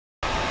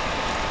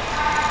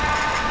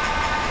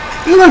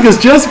Hey, look,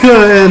 it's Jessica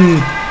and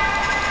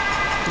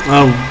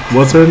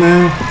what's her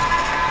name?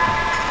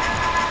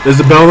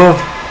 Isabella?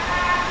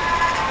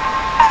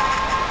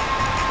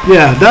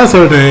 Yeah, that's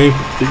her name.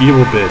 The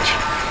evil bitch.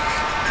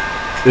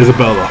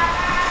 Isabella.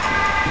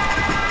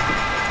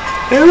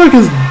 Hey, look,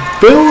 it's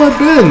Bill and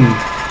Ben.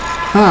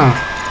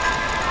 Huh.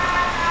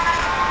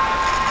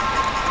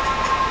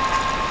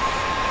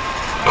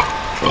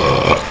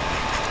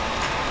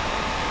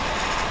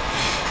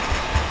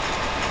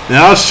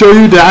 Now I'll show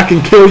you that I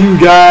can kill you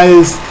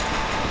guys.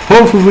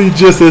 Hopefully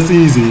just as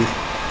easy.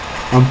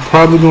 I'm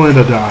probably going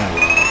to die.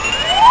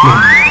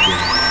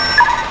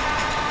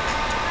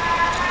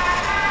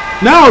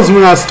 Now is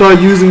when I start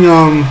using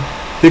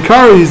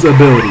Hikari's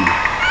ability.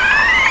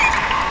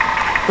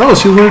 Oh,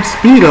 she learned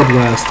speed up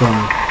last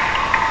time.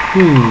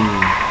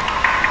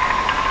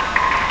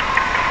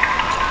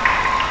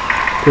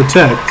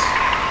 Protect.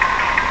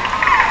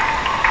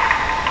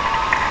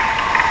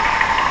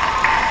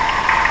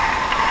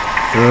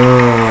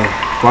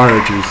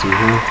 Fire juicy,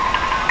 huh?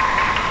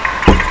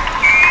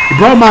 It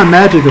brought my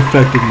magic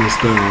effectiveness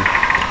down.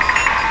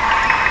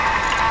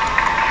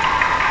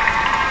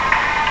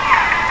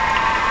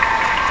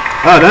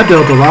 Ah, that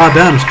dealt a lot of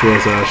damage to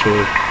us,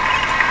 actually.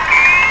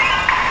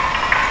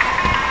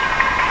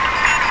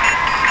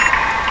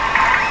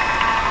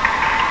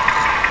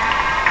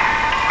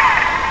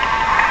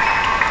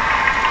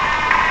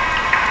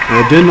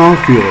 And it didn't on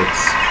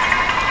Felix.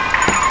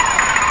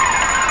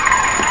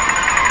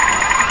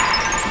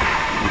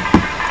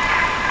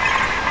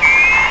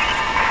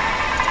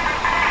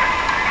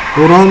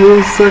 Hold on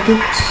a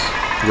second.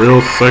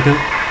 Real second.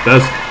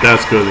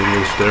 That's good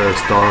English there,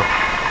 Star.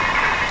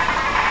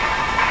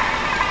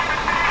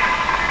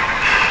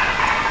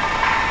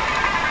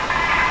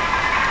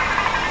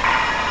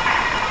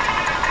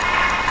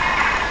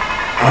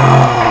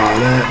 Ah,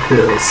 that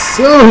feels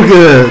so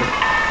good.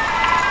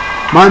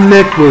 My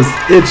neck was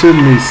itching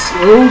me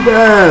so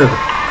bad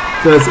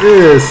because it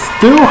is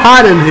still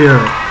hot in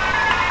here.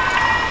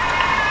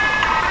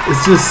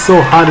 It's just so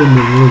hot in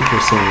the room for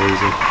some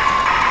reason.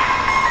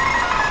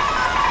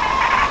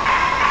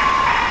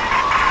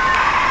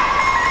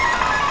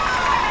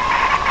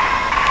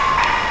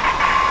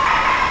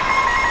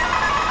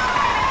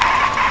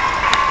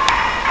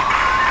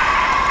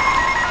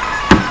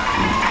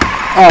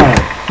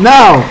 Alright,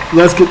 now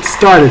let's get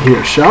started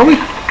here, shall we?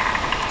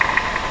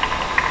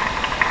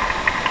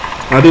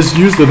 I just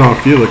used it on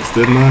Felix,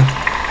 didn't I?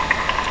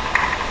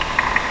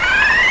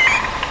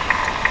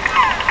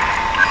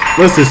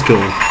 Let's just kill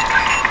him.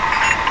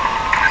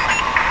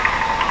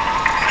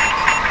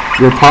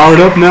 We're powered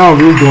up now,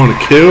 we're going to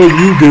kill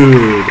you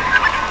good.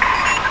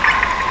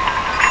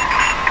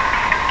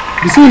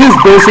 You see his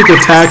basic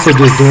attacks are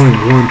just doing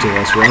one to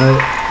us, right?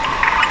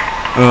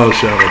 Oh,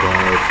 Shadow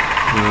Dive.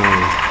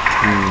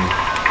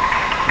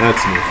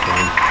 That's no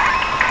fun.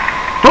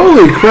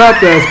 Holy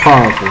crap, that's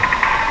powerful.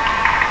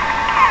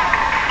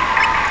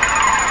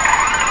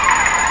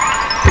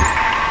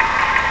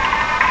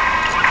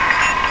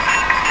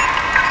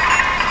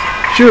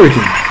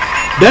 Shuriken.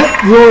 That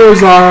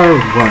lowers our,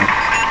 what?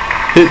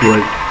 Hit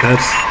rate.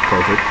 That's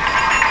perfect.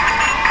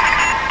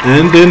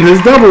 And then his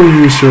double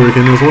use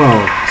Shuriken as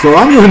well. So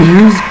I'm going to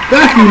use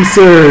Vacuum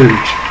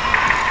Surge.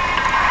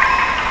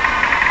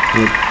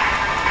 And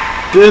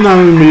then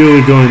I'm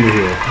immediately going to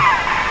heal.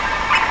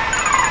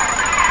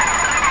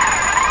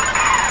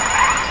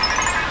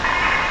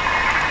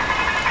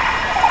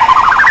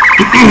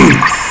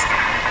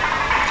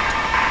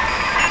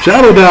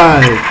 Shadow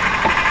Dive!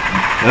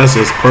 That's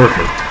just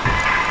perfect.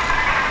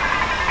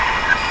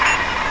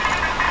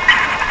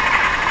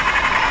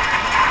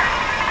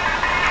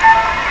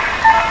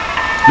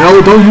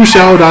 No, don't use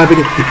Shadow Dive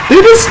again. They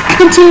just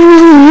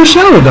continually use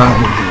Shadow Dive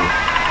again.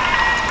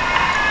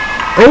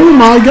 Oh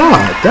my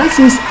god, that's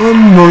just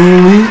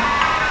unknowingly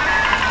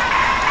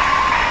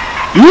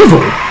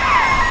evil.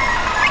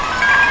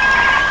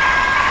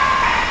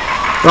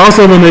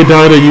 Also, when they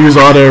die, they use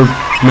all their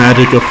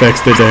magic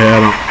effects that they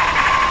had on.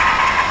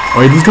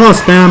 Are you just gonna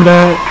spam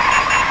that?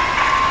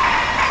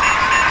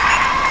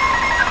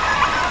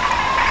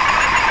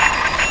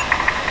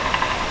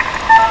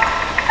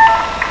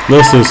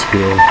 Let's just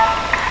heal.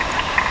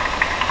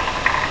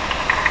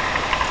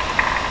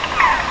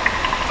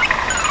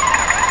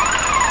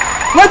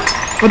 What?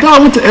 I thought I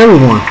went to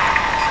everyone.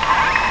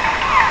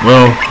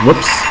 Well,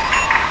 whoops.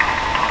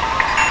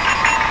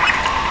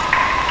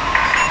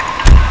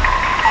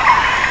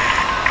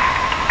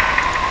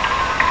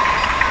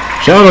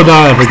 Shadow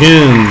Dive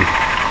again.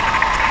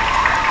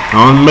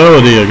 On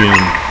Melody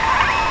again.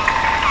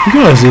 You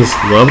guys just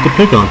love to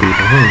pick on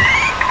people, huh?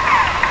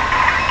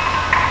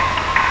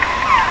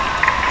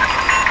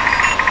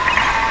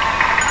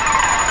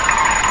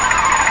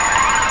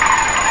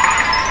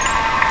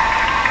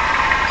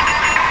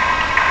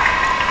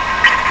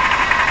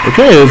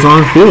 Okay, it's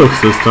on Felix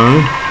this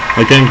time.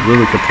 I can't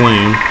really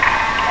complain.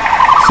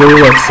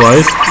 Silhouette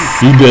Slice,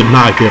 he did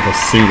not give a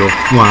single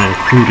flying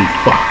fruity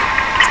fuck.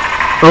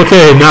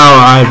 Okay, now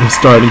I'm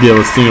starting to give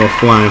a single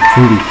flying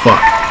fruity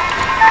fuck.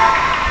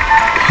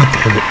 God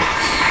damn it.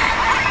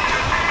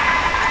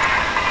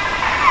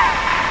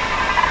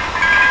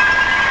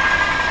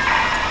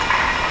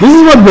 This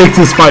is what makes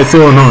this fight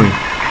so annoying.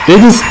 They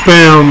just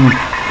spam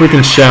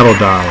freaking shadow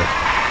dive.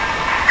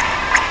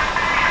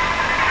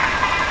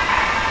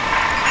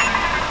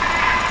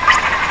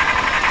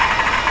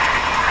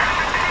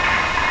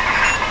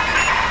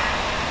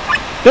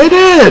 They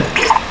did!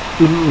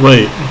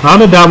 Wait, how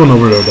did that one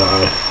over there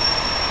die?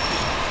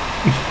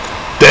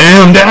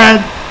 Damn,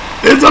 Dad!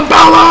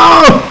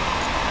 Isabella!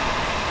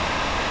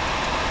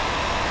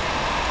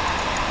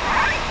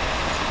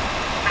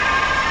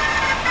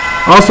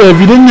 Also, if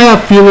you didn't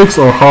have Felix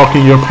or Hawk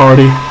in your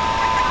party,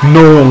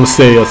 no one would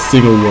say a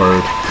single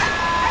word.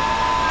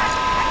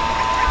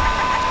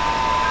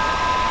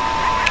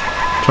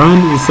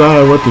 Trying to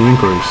decide what to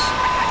increase.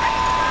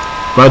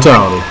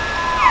 Vitality.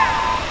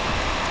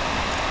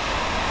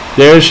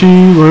 There she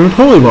learned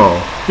Holy Ball.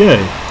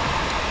 Yay.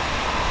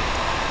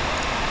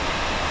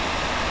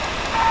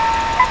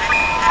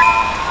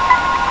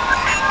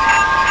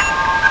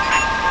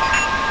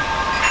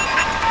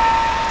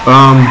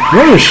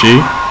 Where is she?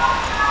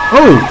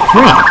 Oh,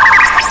 crap.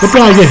 What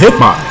did I get hit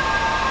by?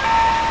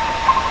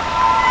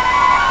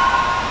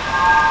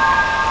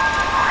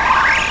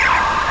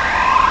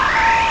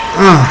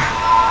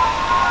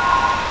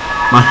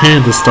 My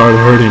hand just started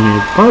hurting me.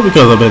 Probably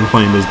because I've been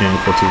playing this game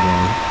for too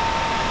long.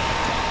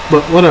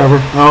 But whatever.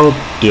 I'll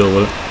deal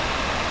with it.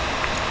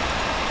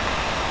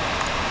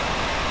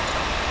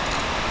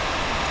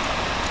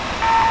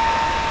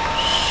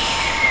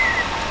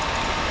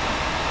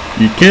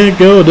 You can't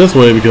go this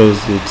way because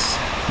it's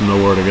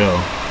nowhere to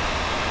go.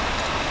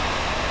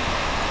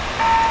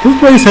 This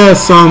place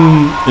has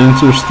some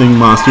interesting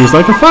monsters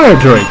like a fire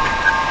drake.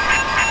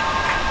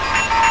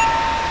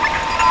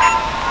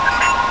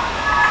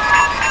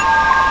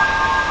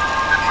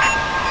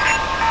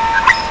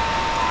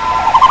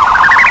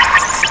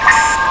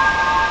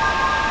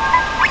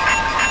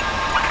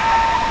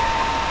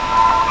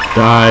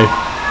 Die.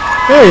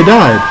 Hey, it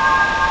died.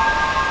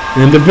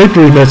 And the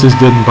victory message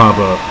didn't pop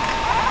up.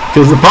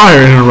 Because the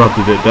fire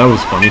interrupted it. That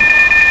was funny.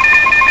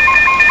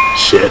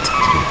 Shit.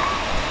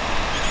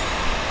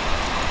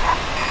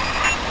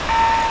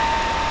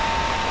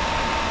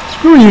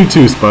 Screw you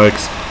too,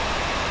 Spikes.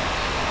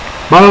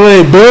 By the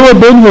way, Bill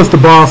Ben was the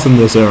boss in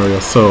this area,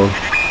 so...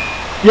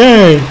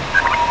 Yay!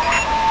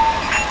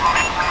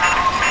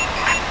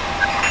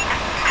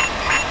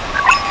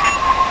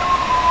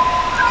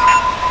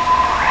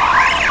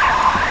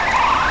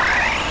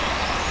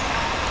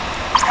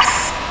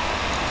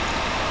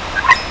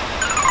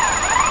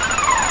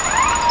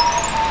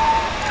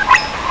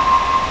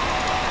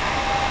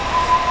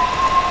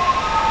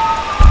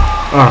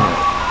 Alright.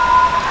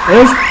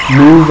 Let's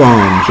move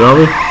on, shall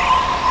we?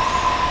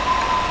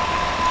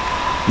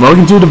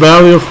 Welcome to the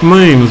Valley of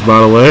Flames, by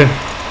the way.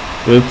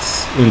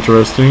 It's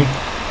interesting.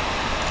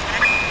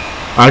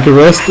 I could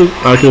rest it.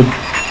 I could...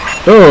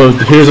 Oh,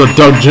 here's a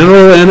Dark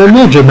General and a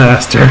Ninja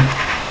Master.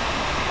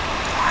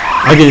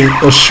 I can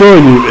assure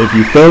you, if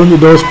you fell into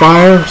those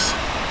fires,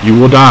 you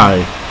will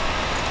die.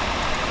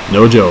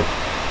 No joke.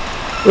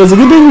 It's a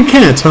good thing we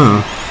can't,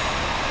 huh?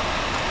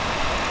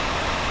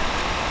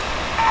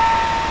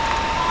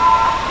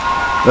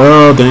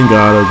 Oh, thank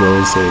God I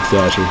go save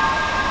statue.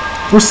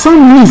 For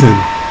some reason.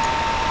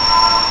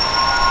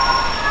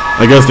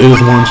 I guess they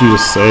just want you to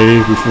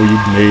save before you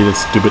made a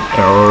stupid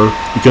error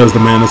because the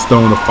Mana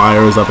Stone of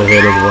Fire is up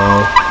ahead as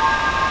well.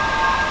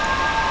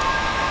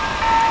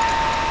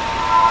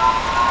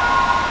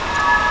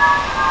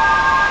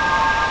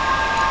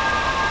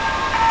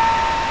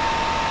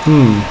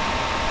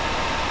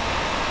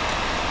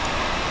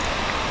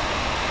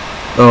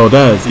 Oh,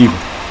 that is evil.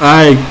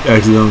 I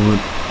accidentally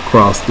went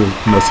across the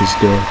message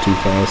there too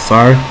fast.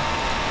 Sorry.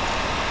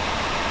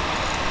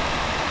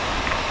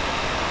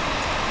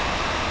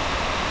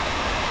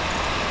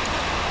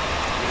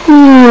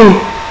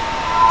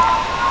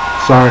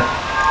 Sorry.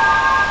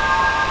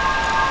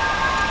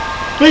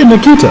 Hey,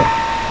 Nikita.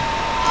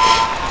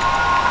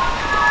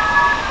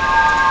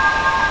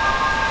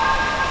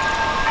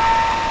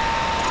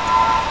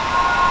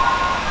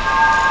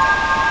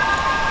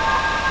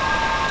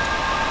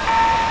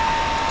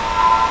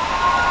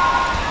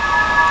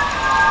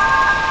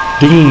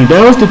 Dean.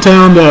 That was the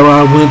town that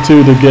I went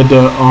to get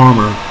the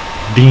armor.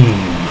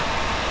 Dean.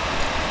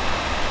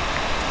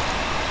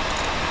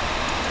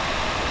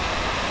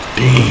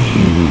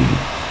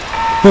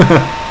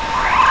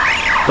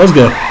 Let's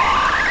go.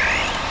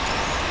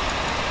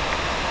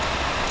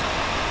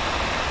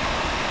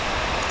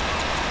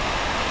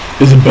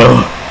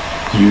 Isabella,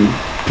 you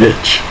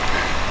bitch.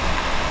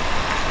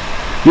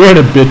 You're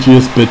the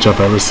bitchiest bitch I've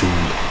ever seen.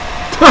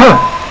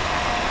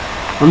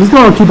 I'm just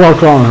gonna keep on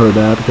calling her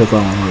that because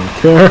I don't really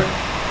care.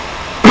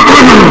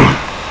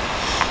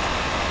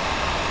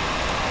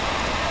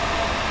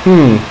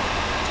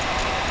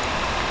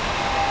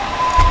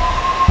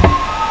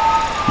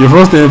 You're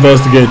supposed to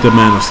investigate the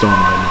Mana Stone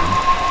right now.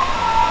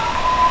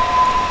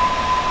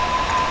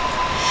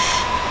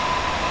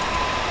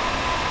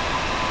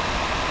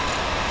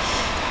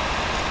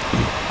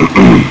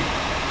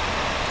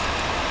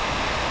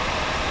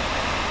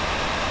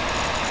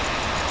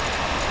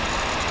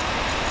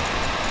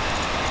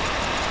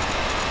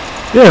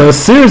 Yeah, it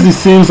seriously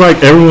seems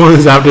like everyone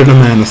is after the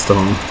Mana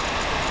Stone.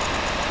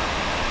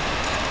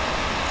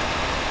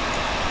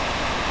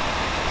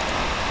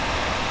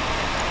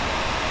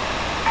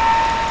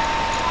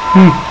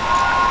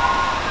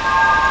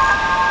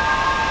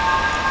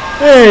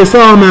 Hey,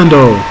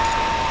 Salamando!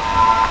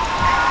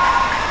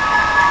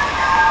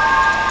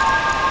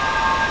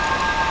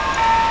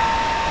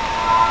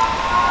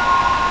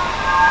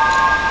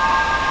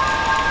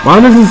 Why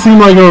does it seem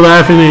like you're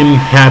laughing in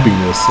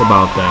happiness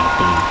about that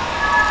thing?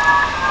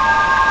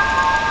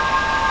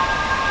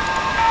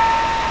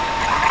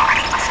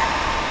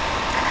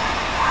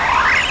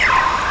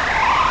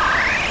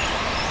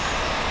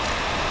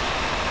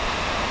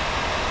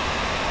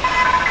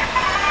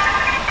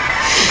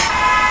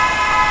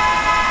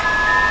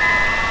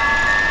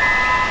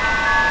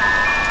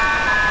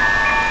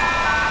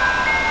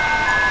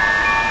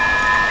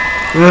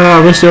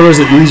 I wish there was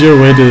an easier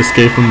way to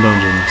escape from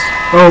dungeons.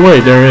 Oh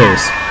wait, there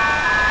is.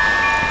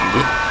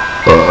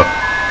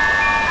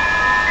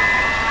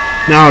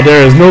 Now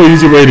there is no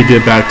easy way to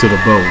get back to the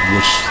boat,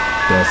 which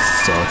that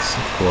sucks,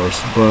 of course.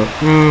 But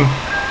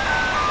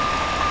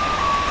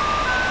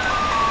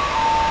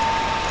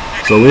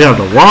so we have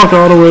to walk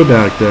all the way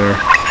back there,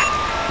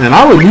 and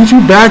I would meet you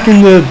back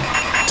in the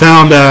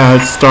town that I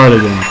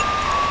started in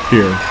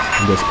here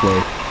in this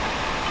place.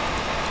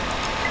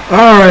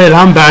 All right,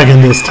 I'm back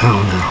in this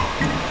town now.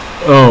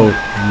 Oh,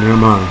 never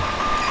mind.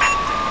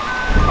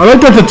 I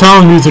like that the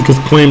town music is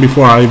playing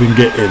before I even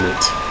get in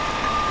it.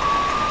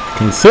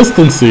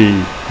 Consistency,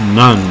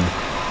 none.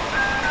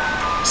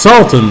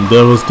 Sultan,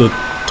 that was the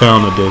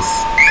town of this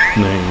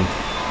name.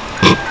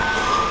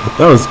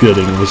 That was good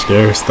English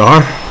there, Star.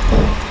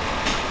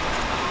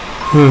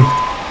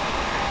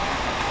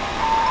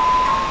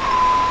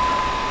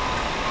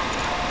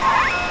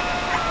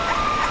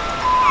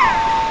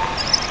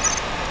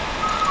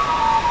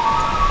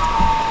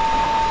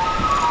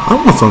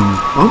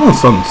 I want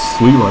something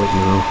sweet right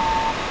now.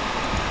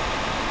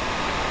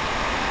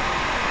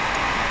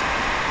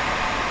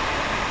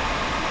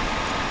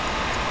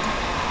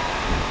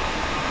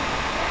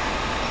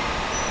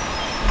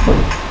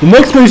 The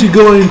next place you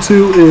go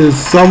into is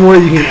somewhere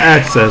you can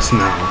access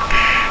now.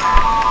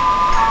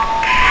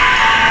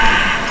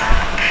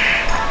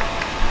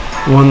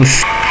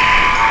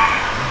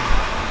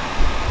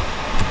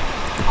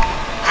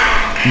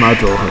 My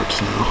throat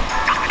hurts now.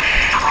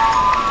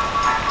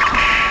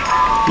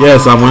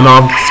 Yes, I went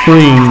off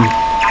screen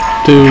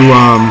to,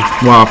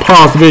 well, I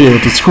paused the video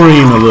to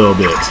scream a little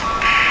bit.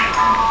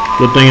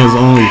 Good thing it's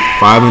only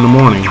 5 in the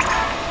morning.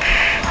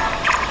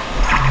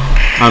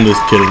 I'm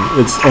just kidding.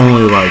 It's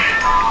only like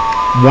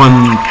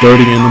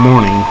 1:30 in the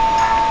morning.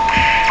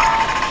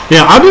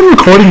 Yeah, I've been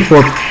recording for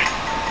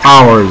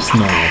hours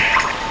now.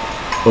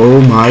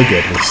 Oh my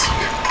goodness.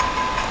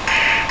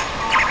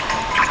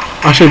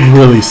 I should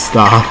really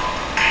stop.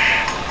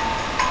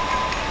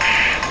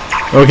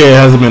 Okay, it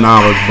hasn't been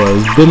hours, but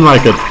it's been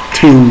like a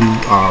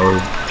 2-hour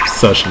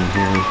session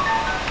here.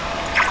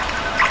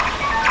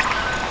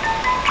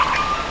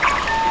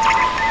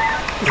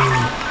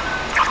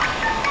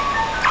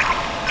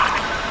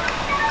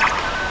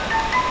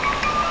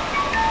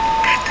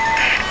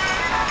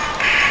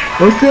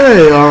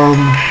 Okay,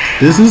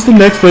 this is the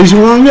next place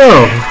you want to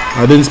go.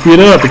 I didn't speed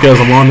it up because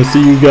I wanted to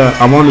see you guys.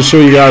 I wanted to show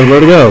you guys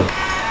where to go.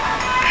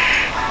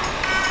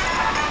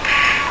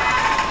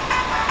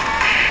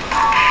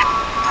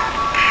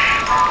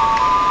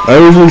 I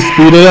usually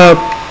speed it up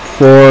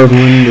for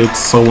when it's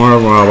somewhere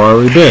where I've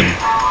already been.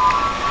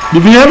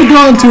 If you haven't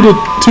gone to the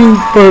 2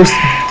 first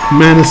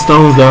Mana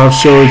Stones that I've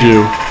showed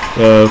you,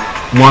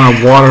 one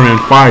of water and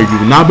fire, you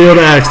will not be able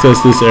to access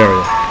this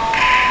area.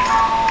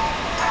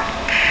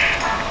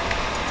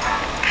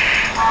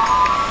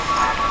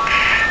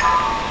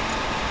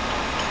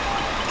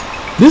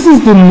 This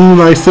is the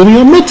Moonlight city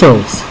of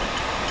Mentos.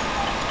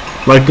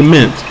 Like the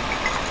mint.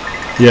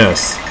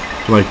 Yes,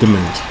 like the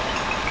mint.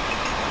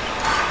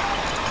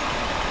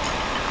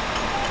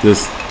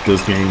 This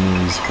game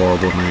is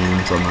horrible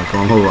names, I'm not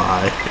gonna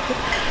lie.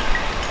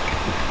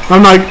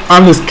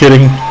 I'm just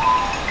kidding.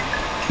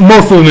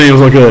 Most of the names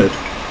are good.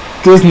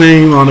 This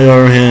name, on the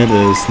other hand,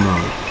 is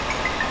not.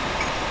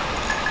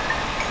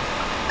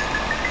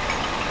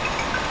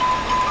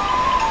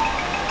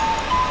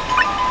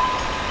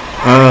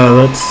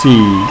 Let's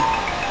see.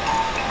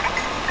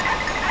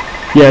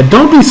 Yeah,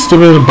 don't be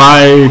stupid and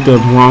buy the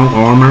wrong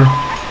armor.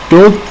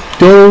 Go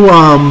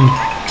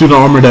to the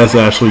armor that's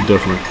actually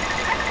different.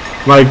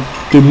 Like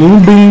the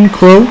Moonbeam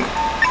Cloak,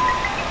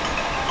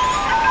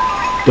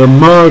 the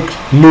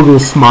Moogle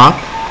Smock,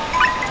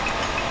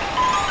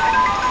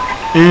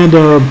 and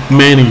a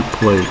Mani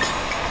Plate.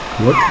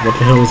 What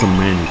the hell is a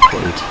Mani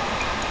Plate?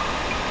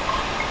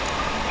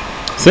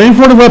 Same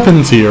for the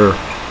weapons here.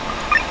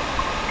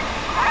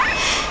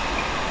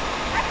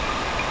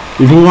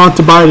 If you want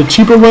to buy the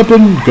cheaper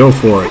weapon, go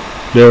for it.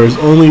 There is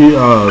only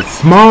a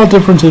small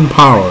difference in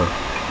power.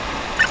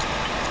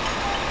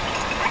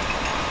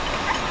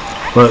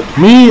 But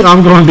me,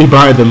 I'm going to be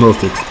buying the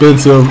most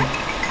expensive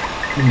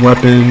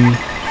weapon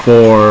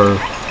for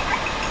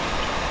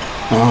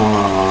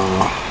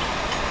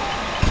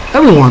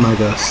everyone, I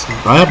guess.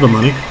 I have the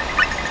money.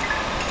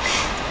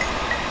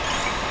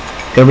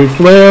 Every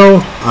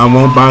flail, I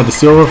won't buy the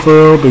silver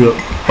flail,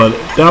 but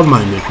that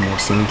might make more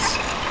sense.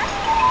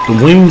 The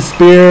winged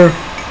spear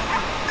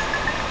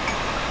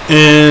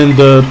and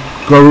the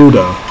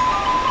Garuda.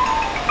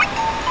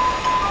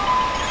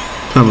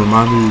 Kind of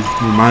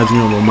reminds me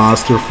of a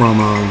monster from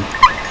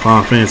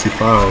Final Fantasy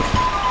V.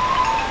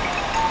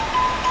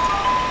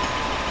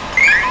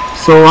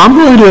 So I'm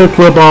going to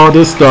equip all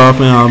this stuff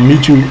and I'll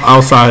meet you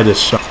outside this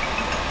shop.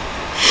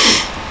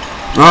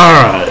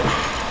 Alright.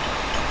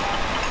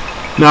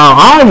 Now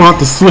I want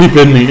to sleep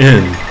in the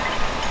inn.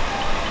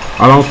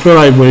 I don't feel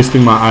like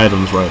wasting my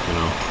items right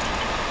now.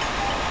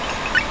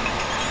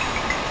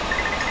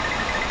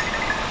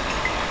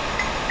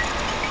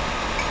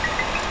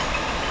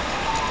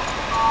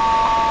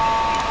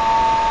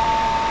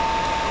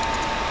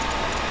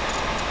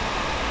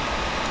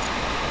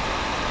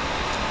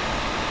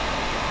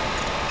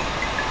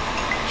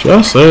 Should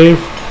I save?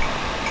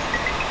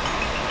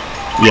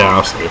 Yeah,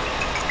 I'll save.